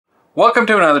Welcome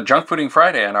to another Junk Fooding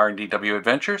Friday on R&DW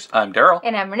Adventures. I'm Darryl.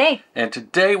 And I'm Renee. And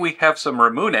today we have some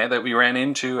Renée that we ran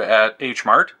into at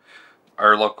HMart,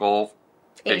 our local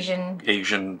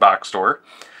Asian box store.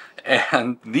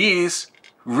 And these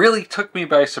really took me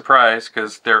by surprise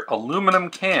because they're aluminum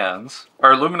cans,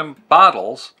 or aluminum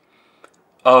bottles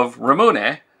of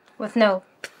Renée. With no...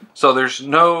 So there's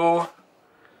no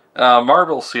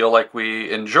marble seal like we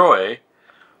enjoy,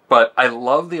 but I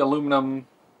love the aluminum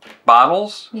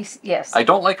bottles. Yes. I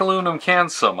don't like aluminum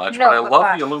cans so much, but I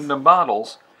love the aluminum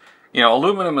bottles. You know,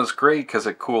 aluminum is great because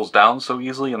it cools down so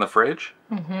easily in the fridge.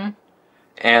 Mm-hmm.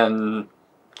 And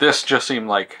this just seemed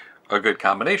like a good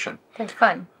combination. They're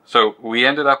fun. So we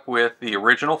ended up with the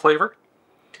original flavor,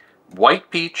 white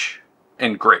peach,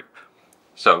 and grape.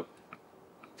 So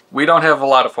we don't have a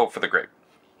lot of hope for the grape.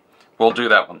 We'll do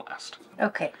that one last.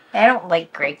 Okay. I don't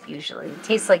like grape usually. It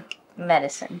tastes like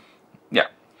medicine. Yeah.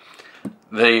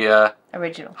 The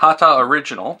original. Hata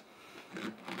Original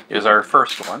is our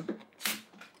first one.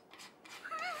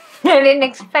 I didn't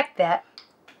expect that.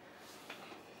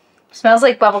 Smells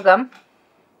like bubble gum.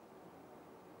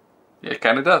 It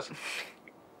kind of does.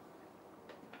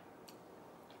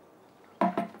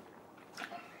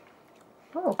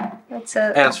 Oh, it's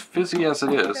a... As fizzy as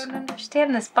it is. I don't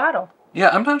understand this bottle.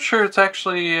 Yeah, I'm not sure it's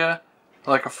actually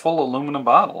like a full aluminum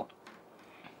bottle.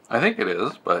 I think it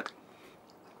is, but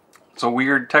it's a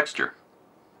weird texture.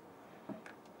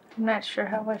 I'm not sure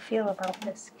how I feel about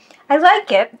this. I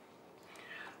like it.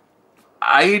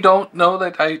 I don't know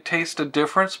that I taste a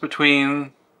difference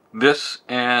between this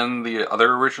and the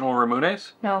other original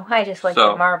Renés. No, I just like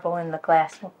the marble in the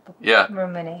glass. Yeah.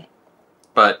 Renée.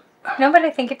 But... No, but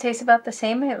I think it tastes about the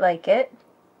same. I like it.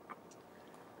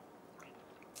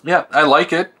 Yeah, I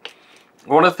like it.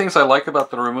 One of the things I like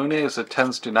about the Renée is it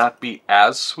tends to not be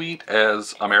as sweet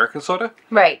as American soda.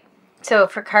 Right. So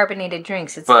for carbonated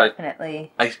drinks, it's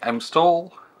definitely... I'm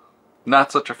still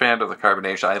not such a fan of the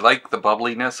carbonation. I like the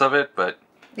bubbliness of it, but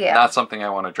not something I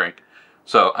want to drink.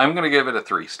 So I'm going to give it a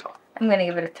 3 still. I'm going to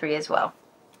give it a 3 as well.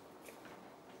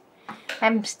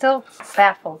 I'm still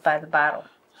baffled by the bottle.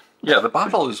 Yeah, the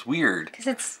bottle is weird. Because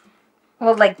it's...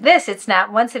 Well, like this, it's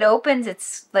not... Once it opens,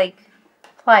 it's like...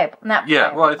 pliable. Not pliable.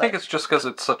 Yeah, well, I think it's just because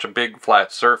it's such a big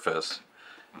flat surface.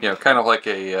 You know, kind of like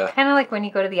a... Kind of like when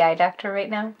you go to the eye doctor right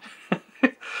now.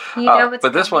 You know what's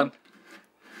but this one...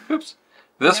 Oops.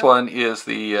 This one is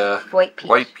the... White peach.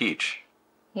 White peach.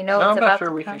 You know what's about to come? I'm not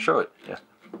sure we can show it. Yeah.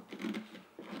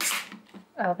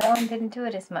 Oh, that one didn't do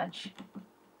it as much.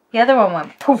 The other one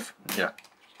went poof. Yeah.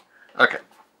 Okay.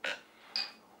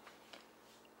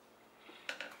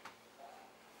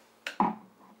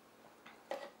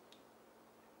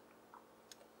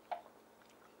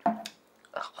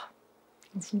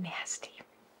 It's nasty.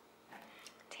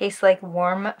 Tastes like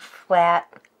warm, flat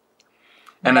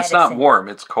And medicine. It's not warm,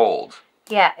 it's cold.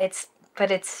 Yeah,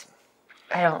 but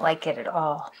I don't like it at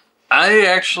all. I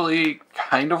actually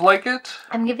kind of like it.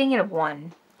 I'm giving it a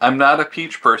 1. I'm not a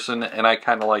peach person, and I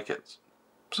kind of like it.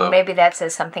 So maybe that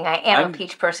says something. I am a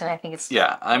peach person. I think it's...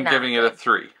 Yeah, I'm giving it a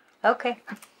 3. Okay.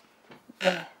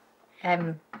 Yeah.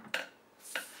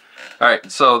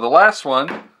 Alright, so the last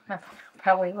one... I'll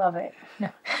probably love it.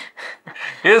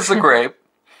 is the grape,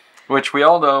 which we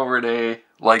all know Renee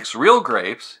likes real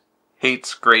grapes,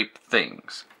 hates grape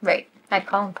things. Right. I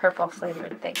call them purple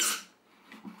flavored things.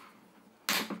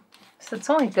 So it's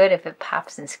only good if it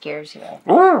pops and scares you.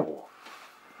 Ooh!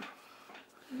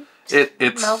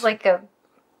 It smells like a...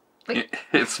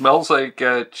 It smells like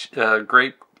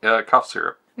grape cough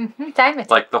syrup. Mm-hmm. Diamond.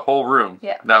 Like the whole room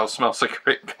now smells like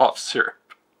grape cough syrup.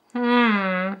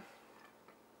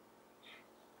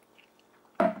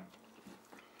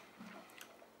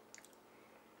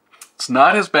 It's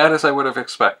not as bad as I would have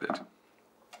expected.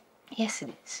 Yes,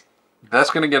 it is.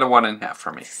 That's going to get a 1.5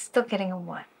 for me. Still getting a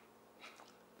 1.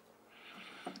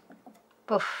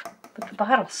 Oof. But the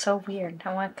bottle's so weird.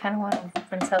 I kind of want to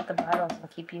rinse out the bottles and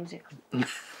keep using them.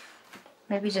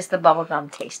 Maybe just the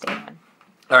bubblegum tasting one.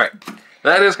 Alright.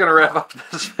 That is going to wrap up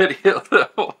this video,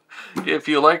 though. If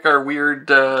you like our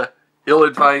weird,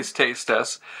 ill-advised taste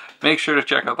tests, make sure to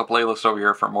check out the playlist over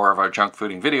here for more of our junk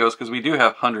fooding videos, because we do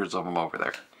have hundreds of them over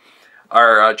there.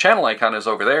 Our channel icon is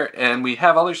over there, and we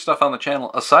have other stuff on the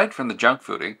channel aside from the junk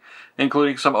fooding,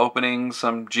 including some openings,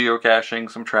 some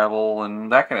geocaching, some travel, and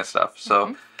that kind of stuff.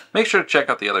 So make sure to check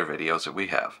out the other videos that we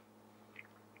have.